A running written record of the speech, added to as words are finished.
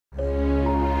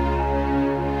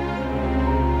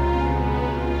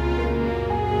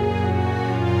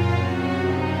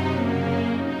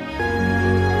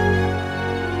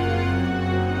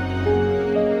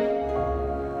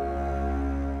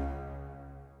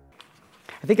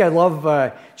I think I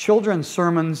love children's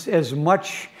sermons as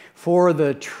much for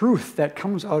the truth that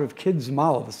comes out of kids'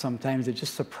 mouths sometimes. It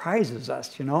just surprises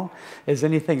us, as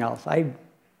anything else. I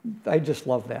just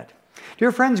love that.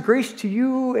 Dear friends, grace to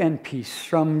you and peace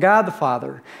from God the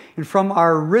Father and from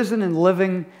our risen and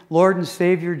living Lord and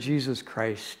Savior, Jesus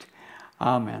Christ.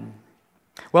 Amen.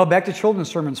 Well, back to children's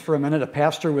sermons for a minute. A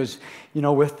pastor was,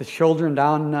 with the children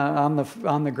down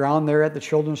on the ground there at the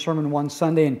children's sermon one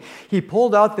Sunday, and he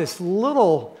pulled out this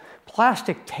little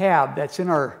plastic tab that's in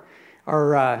our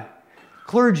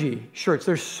clergy shirts.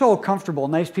 They're so comfortable.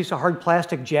 Nice piece of hard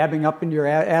plastic jabbing up into your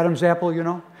Adam's apple,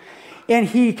 And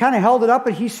he kind of held it up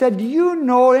and he said,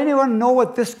 anyone know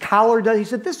what this collar does? He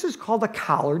said, this is called a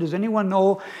collar. Does anyone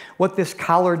know what this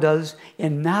collar does?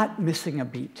 And not missing a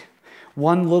beat.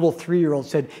 One little 3-year-old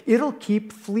said, it'll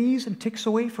keep fleas and ticks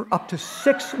away for up to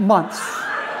 6 months.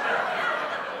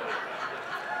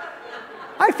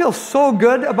 I feel so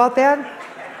good about that.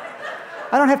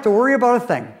 I don't have to worry about a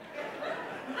thing.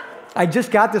 I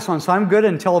just got this one, so I'm good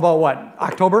until about what?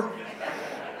 October?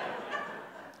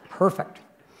 Perfect.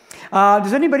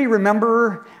 Does anybody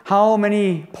remember how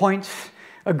many points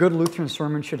a good Lutheran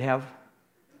sermon should have?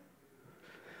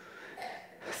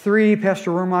 3.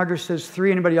 Pastor Wormager says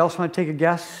 3. Anybody else want to take a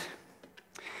guess?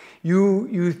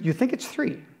 You think it's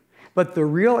 3, but the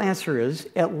real answer is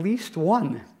at least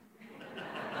 1.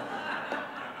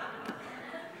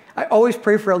 I always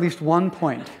pray for at least 1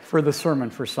 point for the sermon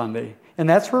for Sunday, and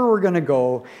that's where we're going to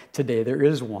go today. There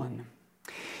is one.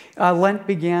 Lent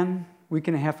began a week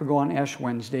and a half ago on Ash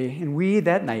Wednesday, and we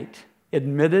that night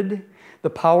admitted the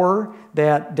power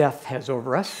that death has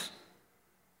over us.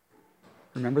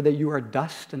 Remember that you are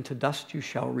dust, and to dust you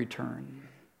shall return.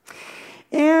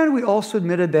 And we also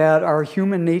admitted that our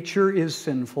human nature is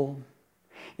sinful,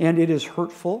 and it is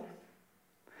hurtful,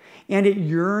 and it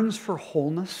yearns for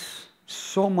wholeness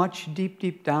so much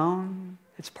deep down.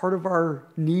 It's part of our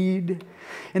need,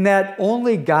 and that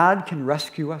only God can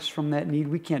rescue us from that need.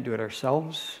 We can't do it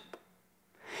ourselves.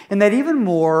 And that even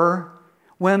more,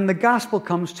 when the gospel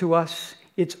comes to us,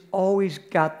 it's always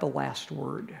got the last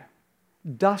word.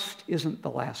 Dust isn't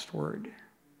the last word.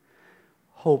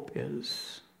 Hope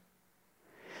is.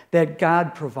 That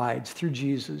God provides through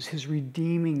Jesus his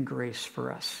redeeming grace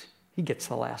for us. He gets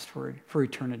the last word for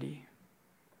eternity.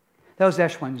 That was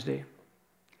Ash Wednesday.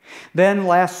 Then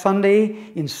last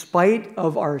Sunday, in spite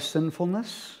of our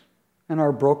sinfulness and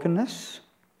our brokenness,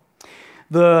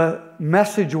 the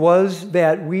message was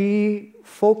that we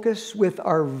focus with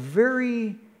our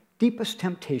very deepest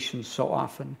temptations so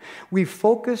often. We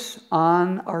focus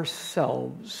on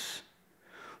ourselves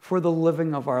for the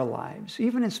living of our lives,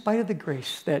 even in spite of the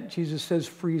grace that Jesus says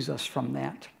frees us from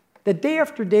that. That day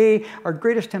after day, our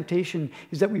greatest temptation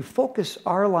is that we focus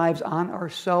our lives on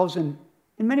ourselves and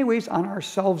in many ways on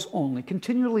ourselves only,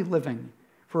 continually living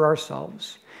for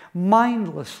ourselves,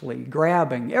 mindlessly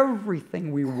grabbing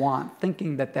everything we want,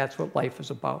 thinking that that's what life is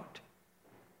about,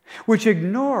 which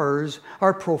ignores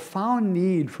our profound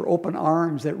need for open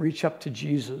arms that reach up to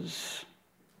Jesus,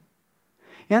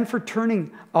 and for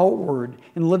turning outward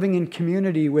and living in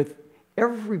community with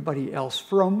everybody else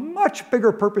for a much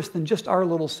bigger purpose than just our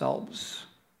little selves,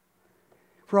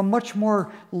 for a much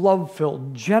more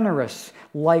love-filled, generous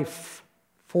life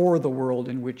for the world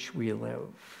in which we live.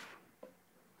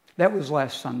 That was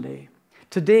last Sunday.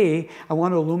 Today, I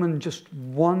want to illumine just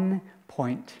 1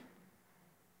 point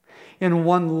in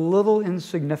one little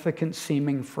insignificant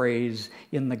seeming phrase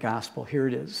in the gospel. Here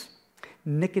it is.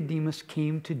 Nicodemus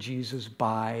came to Jesus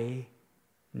by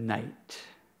night.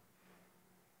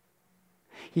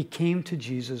 He came to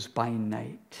Jesus by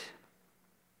night.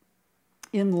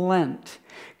 In Lent,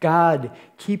 God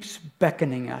keeps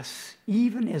beckoning us,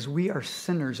 even as we are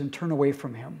sinners and turn away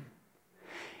from him.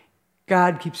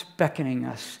 God keeps beckoning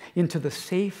us into the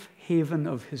safe haven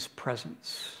of his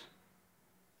presence.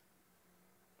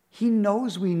 He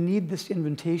knows we need this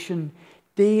invitation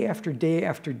day after day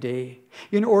after day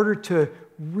in order to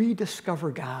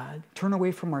rediscover God, turn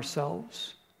away from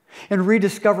ourselves, and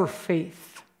rediscover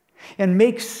faith, and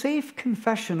make safe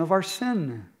confession of our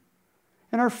sin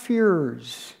and our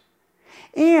fears,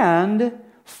 and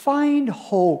find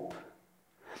hope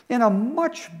in a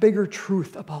much bigger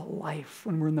truth about life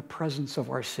when we're in the presence of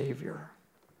our Savior.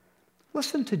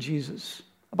 Listen to Jesus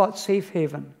about safe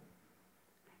haven.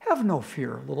 Have no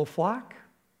fear, little flock,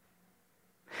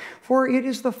 for it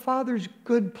is the Father's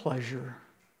good pleasure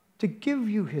to give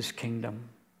you his kingdom.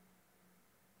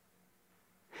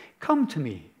 Come to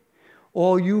me,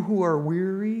 all you who are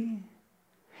weary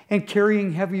and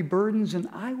carrying heavy burdens, and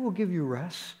I will give you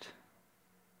rest.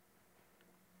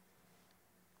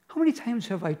 How many times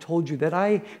have I told you that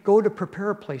I go to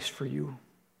prepare a place for you?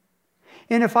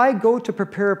 And if I go to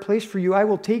prepare a place for you, I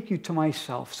will take you to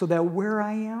myself, so that where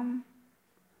I am,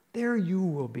 there you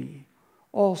will be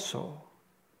also.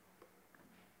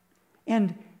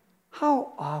 And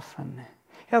how often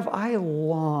have I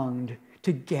longed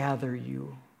to gather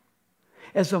you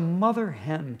as a mother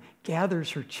hen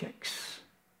gathers her chicks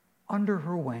under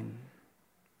her wing.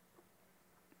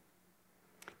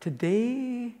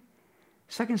 Today,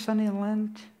 second Sunday in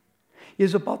Lent,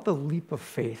 is about the leap of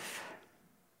faith,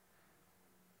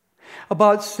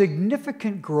 about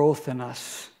significant growth in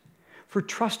us for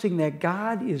trusting that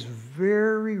God is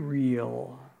very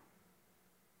real,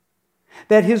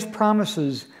 that his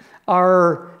promises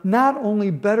are not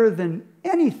only better than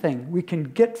anything we can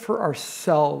get for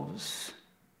ourselves,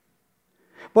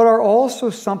 but are also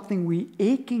something we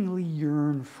achingly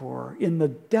yearn for in the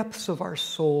depths of our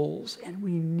souls and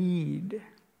we need.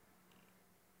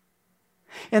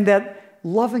 And that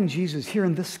loving Jesus here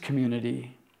in this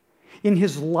community, in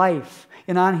his life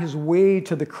and on his way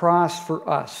to the cross for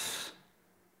us,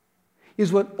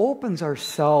 is what opens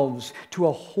ourselves to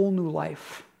a whole new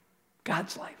life,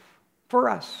 God's life, for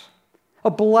us. A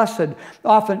blessed,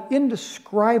 often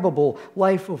indescribable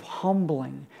life of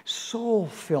humbling,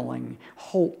 soul-filling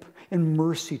hope and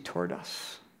mercy toward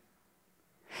us.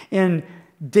 And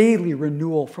daily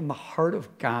renewal from the heart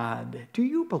of God. Do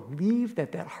you believe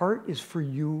that that heart is for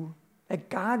you? That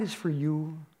God is for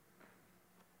you?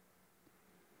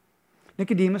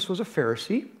 Nicodemus was a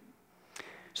Pharisee,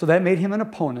 so that made him an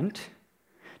opponent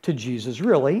to Jesus,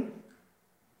 really.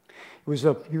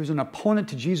 He was an opponent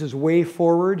to Jesus' way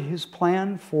forward, his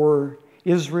plan for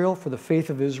Israel, for the faith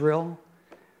of Israel.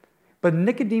 But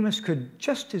Nicodemus could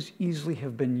just as easily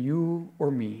have been you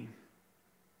or me.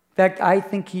 In fact, I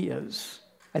think he is.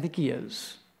 I think he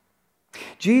is.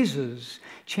 Jesus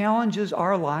challenges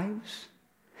our lives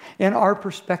and our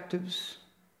perspectives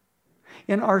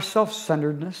and our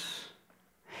self-centeredness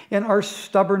and our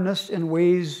stubbornness in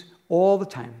ways all the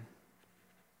time.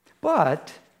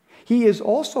 But he is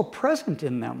also present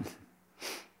in them.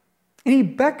 And he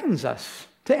beckons us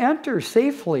to enter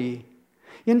safely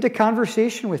into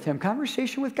conversation with him,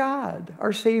 conversation with God,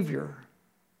 our Savior.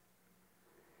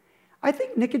 I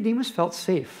think Nicodemus felt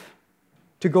safe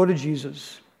to go to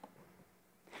Jesus.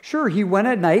 Sure, he went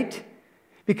at night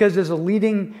because as a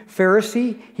leading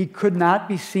Pharisee, he could not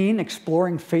be seen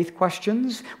exploring faith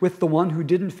questions with the one who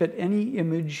didn't fit any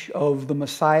image of the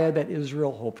Messiah that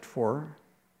Israel hoped for.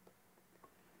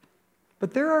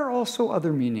 But there are also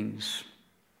other meanings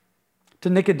to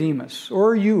Nicodemus,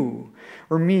 or you,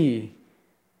 or me,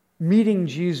 meeting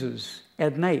Jesus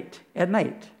at night.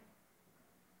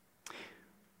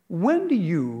 When do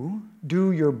you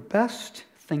do your best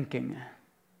thinking,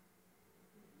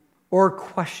 or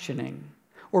questioning,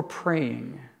 or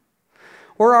praying,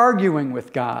 or arguing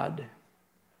with God,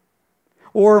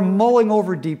 or mulling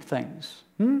over deep things?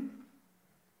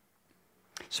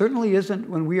 Certainly isn't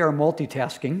when we are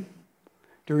multitasking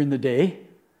during the day,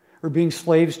 or being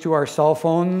slaves to our cell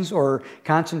phones, or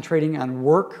concentrating on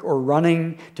work, or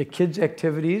running to kids'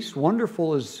 activities.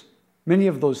 Wonderful as many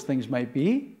of those things might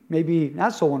be, maybe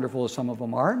not so wonderful as some of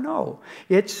them are. No,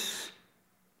 it's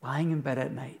lying in bed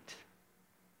at night.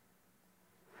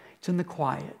 It's in the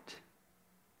quiet,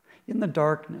 in the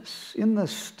darkness, in the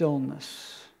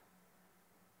stillness.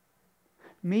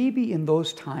 Maybe in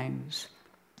those times,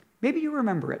 maybe you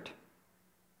remember it.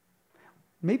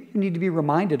 Maybe you need to be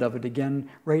reminded of it again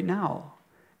right now.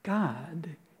 God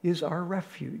is our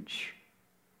refuge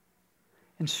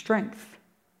and strength,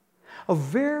 a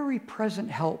very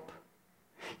present help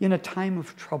in a time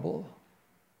of trouble.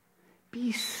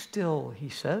 Be still, he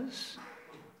says,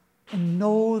 and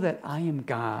know that I am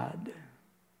God.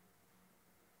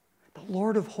 The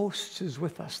Lord of hosts is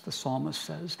with us, the psalmist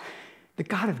says. The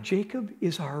God of Jacob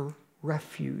is our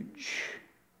refuge.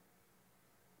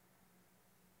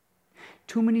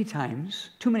 Too many times,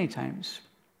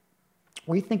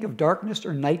 we think of darkness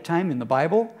or nighttime in the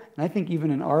Bible, and I think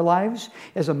even in our lives,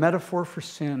 as a metaphor for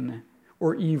sin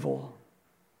or evil.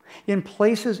 In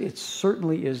places, it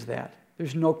certainly is that.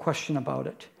 There's no question about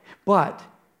it. But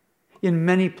in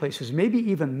many places, maybe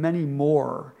even many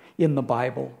more in the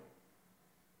Bible,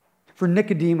 for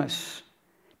Nicodemus,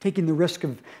 taking the risk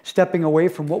of stepping away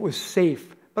from what was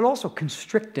safe, but also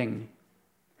constricting,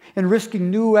 and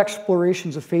risking new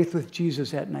explorations of faith with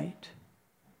Jesus at night.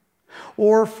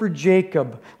 Or for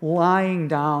Jacob, lying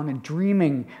down and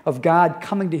dreaming of God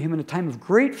coming to him in a time of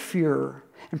great fear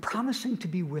and promising to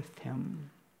be with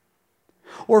him.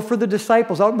 Or for the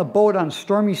disciples out in the boat on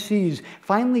stormy seas,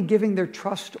 finally giving their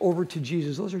trust over to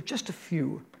Jesus. Those are just a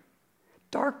few.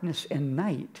 Darkness and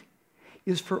night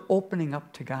is for opening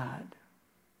up to God.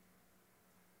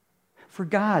 for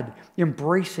God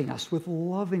embracing us with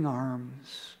loving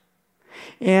arms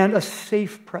and a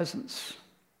safe presence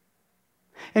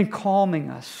and calming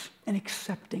us and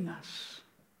accepting us.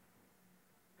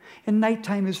 And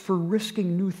nighttime is for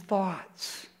risking new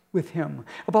thoughts with Him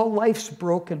about life's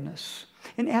brokenness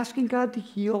and asking God to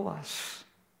heal us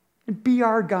and be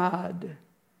our God,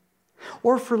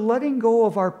 or for letting go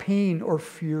of our pain or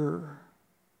fear,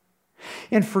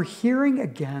 and for hearing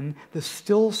again the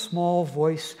still small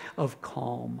voice of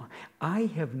calm.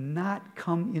 I have not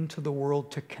come into the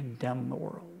world to condemn the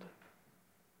world,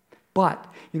 but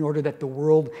in order that the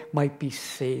world might be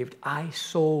saved. I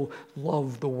so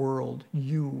love the world,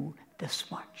 you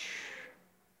this much.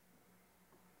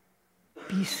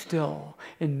 Be still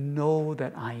and know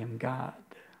that I am God.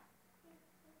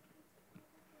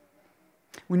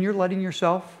 When you're letting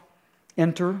yourself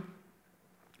enter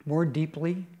more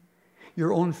deeply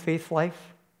your own faith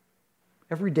life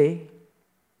every day,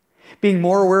 being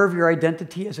more aware of your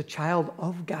identity as a child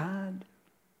of God,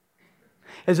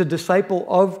 as a disciple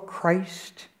of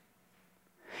Christ,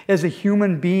 as a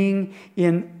human being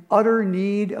in utter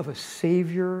need of a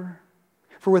Savior,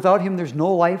 for without Him there's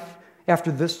no life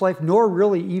after this life, nor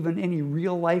really even any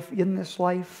real life in this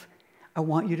life, I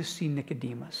want you to see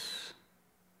Nicodemus.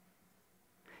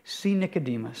 See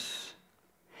Nicodemus.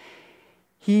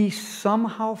 He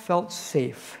somehow felt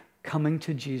safe coming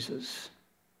to Jesus,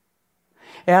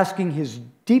 asking his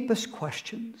deepest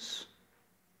questions,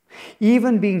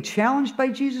 even being challenged by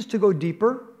Jesus to go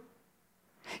deeper,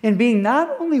 and being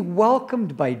not only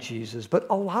welcomed by Jesus, but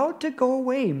allowed to go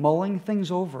away, mulling things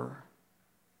over.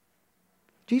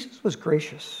 Jesus was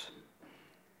gracious.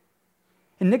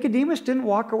 And Nicodemus didn't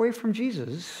walk away from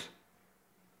Jesus.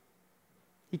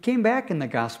 He came back in the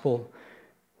gospel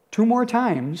 2 more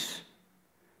times,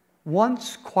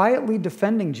 once quietly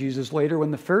defending Jesus later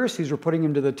when the Pharisees were putting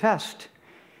him to the test.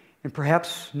 And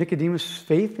perhaps Nicodemus'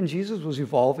 faith in Jesus was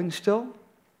evolving still.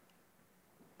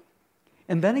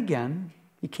 And then again,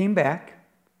 he came back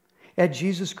at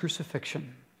Jesus'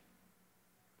 crucifixion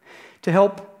to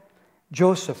help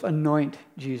Joseph anoint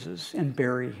Jesus and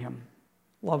bury him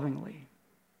lovingly.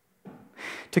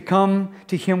 To come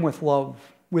to him with love,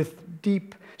 with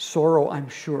deep sorrow, I'm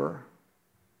sure,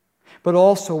 but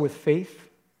also with faith,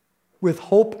 with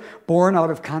hope born out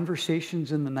of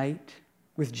conversations in the night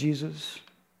with Jesus,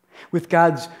 with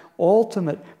God's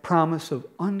ultimate promise of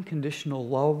unconditional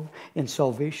love and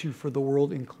salvation for the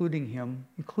world, including him,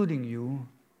 including you,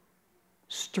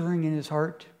 stirring in his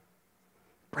heart,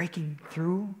 breaking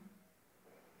through.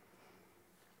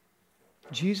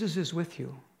 Jesus is with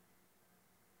you,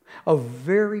 a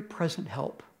very present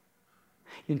help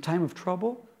in time of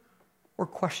trouble or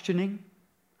questioning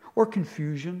or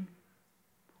confusion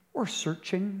or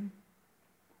searching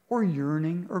or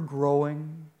yearning or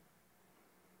growing.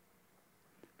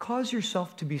 Cause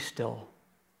yourself to be still,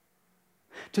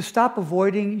 to stop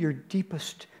avoiding your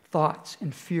deepest thoughts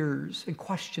and fears and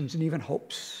questions and even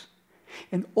hopes,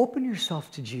 and open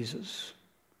yourself to Jesus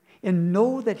and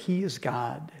know that He is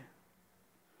God.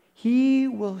 He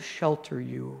will shelter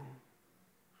you,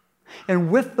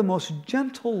 and with the most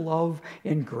gentle love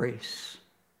and grace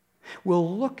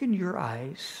will look in your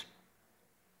eyes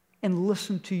and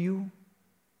listen to you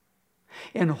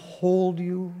and hold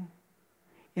you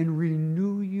and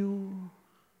renew you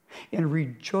and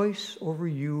rejoice over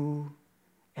you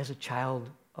as a child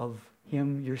of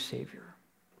Him, your Savior.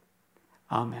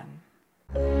 Amen.